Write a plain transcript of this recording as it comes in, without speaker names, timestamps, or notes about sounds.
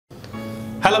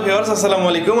Hello viewers, আসসালামু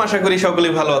আলাইকুম। আশা করি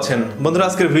সকলেই ভালো আছেন। বন্ধুরা,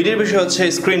 আজকের ভিডিওর বিষয় হচ্ছে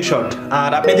স্ক্রিনশট।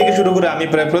 আর আপনি থেকে শুরু করে আমি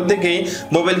প্রায় প্রত্যেকেই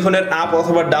মোবাইল ফোনের আপ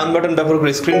অথবা ডাউন বাটন ব্যবহার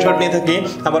করে স্ক্রিনশট নিয়ে থাকি।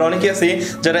 আবার অনেকে আছে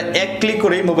যারা এক ক্লিক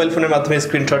করেই মোবাইল ফোনের মাধ্যমে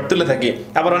স্ক্রিনশট তুলে থাকি।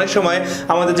 আবার অনেক সময়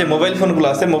আমাদের যে মোবাইল ফোনগুলো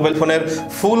আছে, মোবাইল ফোনের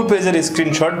ফুল পেজের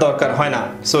স্ক্রিনশট দরকার হয় না।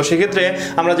 সো সেক্ষেত্রে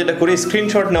আমরা যেটা করি,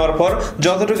 স্ক্রিনশট নেওয়ার পর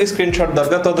যতটুকু স্ক্রিনশট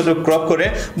দরকার ততটুকু ক্রপ করে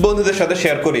বন্ধুদের সাথে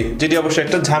শেয়ার করি, যেটি অবশ্যই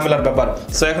একটা ঝামেলার ব্যাপার।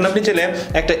 সো এখন আপনি চাইলে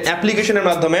একটা অ্যাপ্লিকেশনের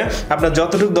মাধ্যমে আপনার যতটুকু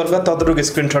দরকার ততটুকু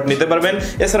স্ক্রিনশট নিতে পারবেন।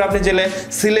 এছাড়া আপনি চাইলে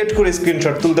সিলেক্ট করে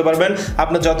স্ক্রিনশট তুলতে পারবেন,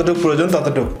 আপনার যতটুকু প্রয়োজন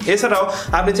ততটুকু। এছাড়াও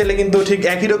আপনি চাইলে কিন্তু ঠিক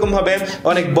একই রকম ভাবে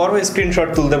অনেক বড় স্ক্রিনশট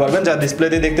তুলতে পারবেন, যা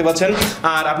ডিসপ্লেতে দেখতে পাচ্ছেন।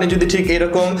 আর আপনি যদি ঠিক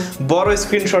এরকম বড়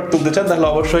স্ক্রিনশট তুলতে চান, তাহলে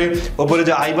অবশ্যই উপরে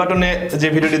যে আই বাটনে যে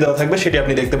ভিডিওটি দেওয়া থাকবে সেটি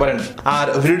আপনি দেখতে পারেন। আর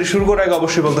ভিডিওটি শুরু করার আগে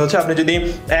অবশ্যই বলতে হচ্ছে, আপনি যদি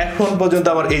এখন পর্যন্ত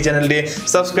আমার এই চ্যানেলটি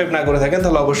সাবস্ক্রাইব না করে থাকেন,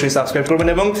 তাহলে অবশ্যই সাবস্ক্রাইব করবেন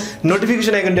এবং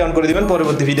নোটিফিকেশন আইকনটি অন করে দিবেন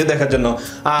পরবর্তী ভিডিও দেখার জন্য।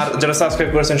 আর যারা সাবস্ক্রাইব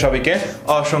করেছেন সবাইকে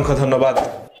অসংখ্য ধন্যবাদ।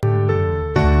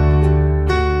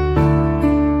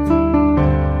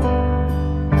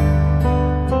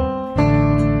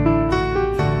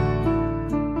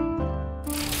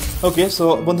 ওকে, সো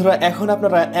বন্ধুরা, এখন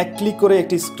আপনারা এক ক্লিক করে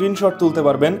একটি স্ক্রিনশট তুলতে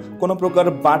পারবেন, কোনো প্রকার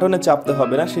বাটনে চাপতে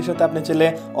হবে না। সেই সাথে আপনি চাইলে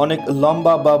অনেক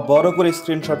লম্বা বা বড় করে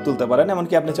স্ক্রিনশট তুলতে পারেন,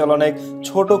 এমনকি আপনি চাইলে অনেক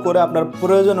ছোট করে আপনার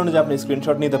প্রয়োজন অনুযায়ী আপনি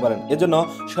স্ক্রিনশট নিতে পারেন। এজন্য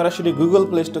সরাসরি গুগল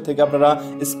প্লে স্টোর থেকে আপনারা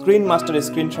স্ক্রিন মাস্টার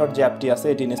স্ক্রিনশট যে অ্যাপটি আছে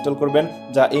এটি ইনস্টল করবেন,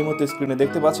 যা এই মুহূর্তে স্ক্রিনে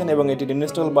দেখতে পাচ্ছেন, এবং এটি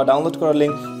ইনস্টল বা ডাউনলোড করার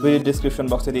লিঙ্ক ভিডিও ডিসক্রিপশন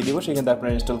বক্সে দিয়ে দিব, সেখানে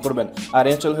আপনারা ইনস্টল করবেন। আর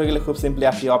ইনস্টল হয়ে গেলে খুব সিম্পলি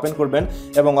অ্যাপটি ওপেন করবেন,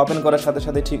 এবং ওপেন করার সাথে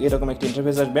সাথে ঠিক এরকম একটি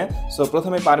ইন্টারফেস আসবে। সো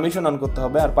প্রথমে পারমিশন অন করতে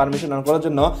হবে, আর পারমিশন অন করার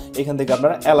জন্য এখান থেকে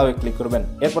আপনারা অ্যালাউয়ে ক্লিক করবেন।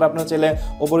 এরপর আপনারা চাইলে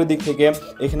উপরের দিক থেকে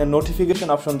এখানে নোটিফিকেশন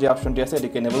অপশন যে অপশনটি আছে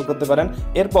এটিকে এনেবল করতে পারেন।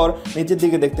 এরপর নিচের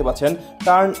দিকে দেখতে পাচ্ছেন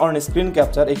টার্ন অন স্ক্রিন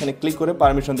ক্যাপচার, এখানে ক্লিক করে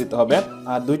পারমিশন দিতে হবে।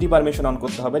 আর দুইটি পারমিশন অন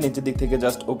করতে হবে। নিচের দিক থেকে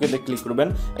জাস্ট ওকেতে ক্লিক করবেন,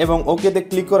 এবং ওকেতে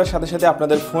ক্লিক করার সাথে সাথে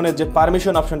আপনাদের ফোনের যে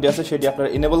পারমিশন অপশনটি আছে সেটি আপনারা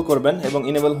এনেবল করবেন, এবং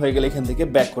এনেবল হয়ে গেলে এখান থেকে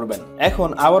ব্যাক করবেন। এখন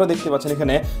আবারও দেখতে পাচ্ছেন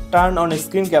এখানে টার্ন অন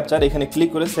স্ক্রিন ক্যাপচার, এখানে ক্লিক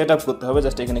করে সেট আপ করতে হবে।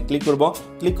 জাস্ট এখানে ক্লিক করব।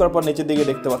 ক্লিক করার পর নিচের দিকে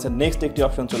দেখতে পাচ্ছেন নেক্সট একটি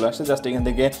অপশন চলে আসছে। জাস্ট এখান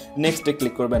থেকে নেক্সটে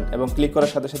ক্লিক করবেন, এবং ক্লিক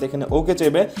করার সাথে সাথে এখানে ওকে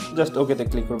চাইবে, জাস্ট ওকেতে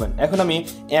ক্লিক করবেন। এখন আমি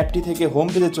অ্যাপটি থেকে হোম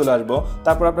পেজে চলে আসবো।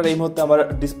 তারপর আপনারা এই মুহূর্তে আমার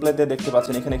ডিসপ্লেতে দেখতে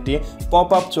পাচ্ছেন এখানে একটি পপ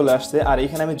আপ চলে আসছে, আর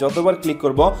এখানে আমি যতবার ক্লিক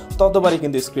করব ততবারই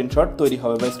কিন্তু স্ক্রিনশট তৈরি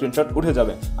হবে বা স্ক্রিনশট উঠে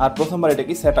যাবে। আর প্রথমবার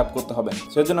এটাকে সেট আপ করতে হবে।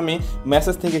 সেজন্য আমি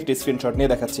মেসেজ থেকে একটি স্ক্রিনশট নিয়ে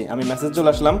দেখাচ্ছি। আমি মেসেজ চলে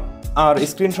আসলাম, আর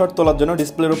স্ক্রিনশট তোলার জন্য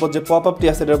ডিসপ্লের উপর যে পপ আপটি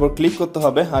আছে এটার উপর ক্লিক করতে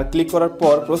হবে। আর ক্লিক করার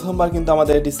পর প্রথমবার কিন্তু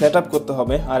আমাদের এটি সেট আপ করতে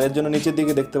হবে। আর এর জন্য নিচের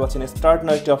দিকে দেখতে পাচ্ছেন স্টার্ট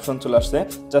নাও একটি অপশন চলে আসছে।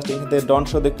 জাস্ট এখান থেকে ডন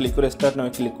শোতে ক্লিক করে স্টার্ট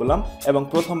নামে ক্লিক করলাম, এবং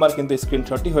প্রথমবার কিন্তু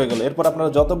স্ক্রিনশটটি হয়ে গেল। এরপর আপনারা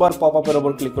যতবার পপ আপের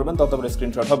উপর ক্লিক করবেন ততবার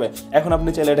স্ক্রিনশট হবে। এখন আপনি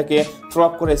চাইলে এটাকে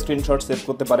ক্রপ করে স্ক্রিনশট সেভ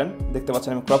করতে পারেন। দেখতে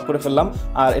পাচ্ছেন আমি ক্রপ করে ফেললাম।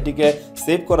 আর এটিকে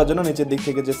সেভ করার জন্য নিচের দিক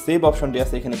থেকে যে সেভ অপশনটি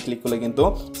আছে এখানে ক্লিক করলে কিন্তু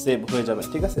সেভ হয়ে যাবে।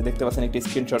 ঠিক আছে, দেখতে পাচ্ছেন একটি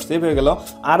স্ক্রিনশট সেভ হয়ে গেল।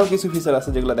 আরও কিছু ফিচার আছে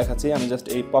যেগুলো দেখাচ্ছি। আমি জাস্ট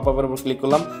এই পপ আপের উপর ক্লিক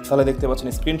করলাম, তাহলে দেখতে পাচ্ছেন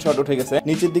স্ক্রিনশট উঠে গেছে।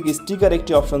 নিচের দিকে স্টিকার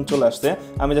একটি অপশন চলে আসছে।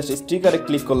 আমি জাস্ট স্টিকারে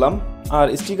ক্লিক করলাম, আর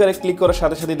স্টিকারে ক্লিক করার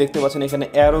সাথে সাথে দেখতে পাচ্ছেন এখানে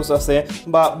অ্যারোস আছে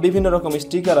বা বিভিন্ন রকম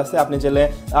স্টিকার আছে। আপনি চাইলে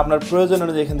আপনার প্রয়োজন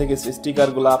অনুযায়ী এখান থেকে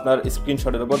স্টিকারগুলো আপনার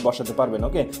স্ক্রিনশটের উপর বসাতে পারবেন।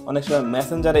 ওকে, অনেক সময়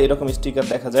মেসেঞ্জারে এরকম স্টিকার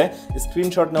দেখা যায়।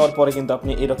 স্ক্রিনশট নেওয়ার পরে কিন্তু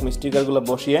আপনি এরকম স্টিকারগুলো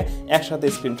বসিয়ে একসাথে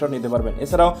স্ক্রিনশট নিতে পারবেন।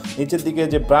 এছাড়াও নিচের দিকে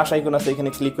যে ব্রাশ আইকন আছে এখানে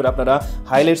ক্লিক করে আপনারা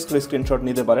হাইলাইটস করে স্ক্রিনশট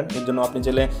নিতে পারেন। এর জন্য আপনি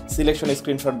চাইলে সিলেকশন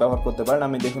স্ক্রিনশট ব্যবহার করতে পারেন।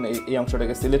 আমি দেখুন এই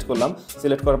অংশটাকে সিলেক্ট করলাম।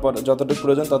 সিলেক্ট করার পর যতটুকু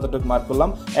প্রয়োজন ততটুকু মার্ক করলাম।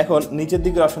 এখন নিচের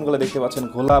দিকের অপশনগুলো দেখতে পাচ্ছেন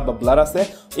ঘোলা বা ব্লার আছে,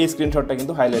 এই স্ক্রিনশটটা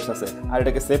কিন্তু হাইলাইটস আছে। আর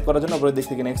এটাকে সেভ করার জন্য উপরের দিক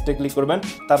থেকে নেক্সটে ক্লিক করবেন,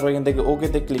 তারপর এখান থেকে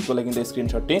ওকেতে ক্লিক করলে কিন্তু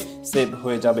স্ক্রিনশটটি সেভ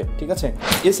হয়ে যাবে। ঠিক আছে,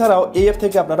 এছাড়াও এই অ্যাপ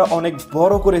থেকে আপনারা অনেক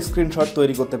বড় করে স্ক্রিনশট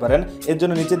তৈরি করতে পারেন। এর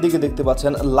জন্য নিচের দিকে দেখতে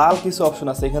পাচ্ছেন লাল কিছু অপশন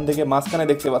আছে, এখান থেকে মাঝখানে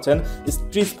দেখতে পাচ্ছেন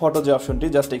স্ট্রিচ ফটো যে অপশনটি,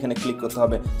 জাস্ট এখানে ক্লিক করতে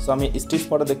হবে। সো আমি স্ট্রিচ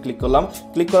ফটোতে ক্লিক করলাম।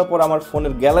 ক্লিক করার পর আমার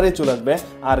ফোনের গ্যালারি চলে আসবে,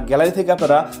 আর গ্যালারি থেকে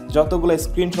আপনারা যতগুলো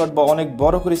স্ক্রিনশট বা অনেক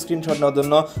বড় করে স্ক্রিনশট নেওয়ার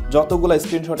জন্য যতগুলো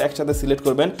স্ক্রিনশট একসাথে সিলেক্ট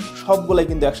করবেন সবগুলাই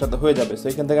কিন্তু একসাথে হয়ে যাবে। সো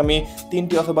এখান থেকে আমি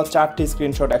 3টি অথবা 4টি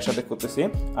স্ক্রিনশট একসাথে করতেছি।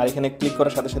 আর এখানে ক্লিক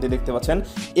করার সাথে সাথে দেখতে পাচ্ছেন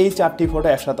এই 4টি ফটো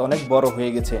একসাথে অনেক বড়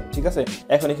হয়ে গেছে। ঠিক আছে,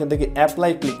 এখন এখান থেকে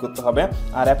অ্যাপ্লাই ক্লিক করতে হবে।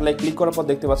 আর অ্যাপ্লাই ক্লিক করার পর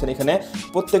দেখতে পাচ্ছেন এখানে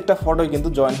প্রত্যেকটা ফটোই কিন্তু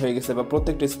জয়েন হয়ে গেছে বা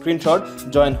প্রত্যেকটি স্ক্রিনশট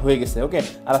জয়েন হয়ে গেছে। ওকে,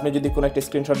 আর আপনি যদি কোনো একটা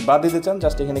স্ক্রিনশট বাদ দিতে চান,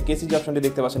 জাস্ট এখানে কেসি যে অপশনটি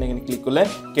দেখতে পাচ্ছেন এখানে ক্লিক করলে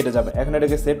কেটে যাবে। এখন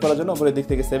এটাকে সেভ করার জন্য উপরের দিক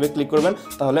থেকে সেভে ক্লিক করবেন,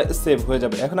 তাহলে সেভ হয়ে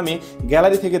যাবে। এখন আমি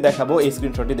গ্যালারি থেকে দেখাবো এই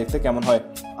স্ক্রিনশটটি দেখতে কেমন হয়।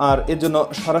 আর এর জন্য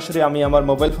সরাসরি আমি আমার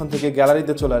মোবাইল ফোন থেকে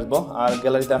গ্যালারিতে চলে আসবো, আর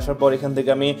গ্যালারিতে আসার পর এখান থেকে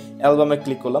আমি অ্যালবামে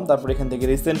ক্লিক করলাম, তারপর এখান থেকে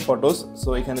রিসেন্ট ফটোস। সো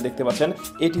এখানে দেখতে পাচ্ছেন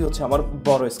এটি হচ্ছে আমার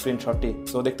বড় স্ক্রিনশটটি।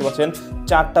 সো দেখতে পাচ্ছেন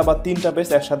 4টা বা 3টা পেজ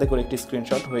একসাথে করে একটি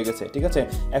স্ক্রিনশট হয়ে গেছে। ঠিক আছে,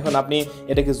 এখন আপনি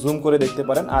এটাকে জুম করে দেখতে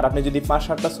পারেন, আর আপনি যদি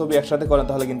 5-7টা ছবি একসাথে করেন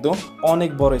তাহলে কিন্তু অনেক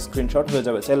বড় স্ক্রিনশট হয়ে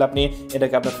যাবে। চাইলে আপনি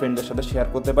এটাকে আপনার ফ্রেন্ডদের সাথে শেয়ার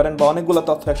করতে পারেন বা অনেকগুলো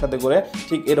তথ্য একসাথে করে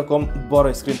ঠিক এরকম বড়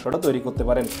স্ক্রিনশটও তৈরি করতে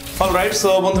পারেন। অলরাইট, সো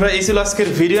বন্ধুরা এই ছিল আজকের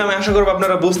ভিডিও। আমি আশা করব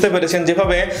আপনারা বুঝতে পেরেছেন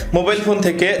যেভাবে মোবাইল ফোন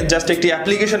থেকে জাস্ট একটি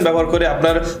অ্যাপ্লিকেশন ব্যবহার করে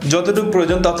আপনার যতটুকু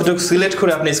প্রয়োজন ততটুকু সিলেক্ট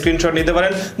করে আপনি স্ক্রিনশট নিতে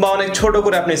পারেন বা অনেক ছোট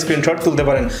করে আপনি স্ক্রিনশট তুলতে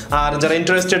পারেন। আর যারা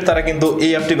ইন্টারেস্টেড তারা কিন্তু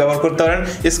এই অ্যাপটি ব্যবহার করতে পারেন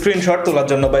স্ক্রিনশট তোলার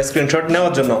জন্য বা স্ক্রিনশট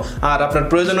নেওয়ার জন্য। আর আপনার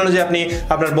প্রয়োজন অনুযায়ী আপনি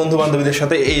আপনার বন্ধু বান্ধবীদের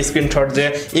সাথে এই স্ক্রিনশট যে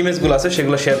ইমেজগুলো আছে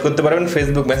সেগুলো শেয়ার করতে পারবেন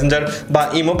ফেসবুক মেসেঞ্জার বা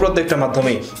ইমো প্রত্যেকটা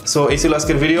মাধ্যমেই। সো এই ছিল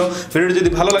আজকের ভিডিওটি যদি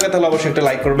ভালো লাগে তাহলে অবশ্যই একটা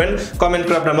লাইক করবেন, কমেন্ট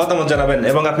করে আপনার মতামত জানাবেন,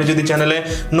 এবং আপনি যদি চ্যানেলে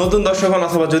নতুন দর্শক হন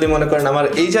অথবা যদি মনে করেন আমার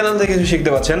এই চ্যানেল থেকে কিছু শিখতে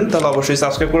পাচ্ছেন তাহলে অবশ্যই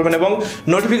সাবস্ক্রাইব করবেন এবং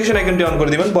নোটিফিকেশন আইকনটি অন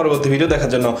করে দিবেন পরবর্তী ভিডিও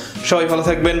দেখার জন্য। সবাই ভালো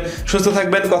থাকবেন, সুস্থ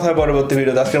থাকবেন, কথা হয় পরবর্তী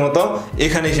ভিডিওতে। আজকের মতো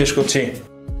এখানেই শেষ করছি।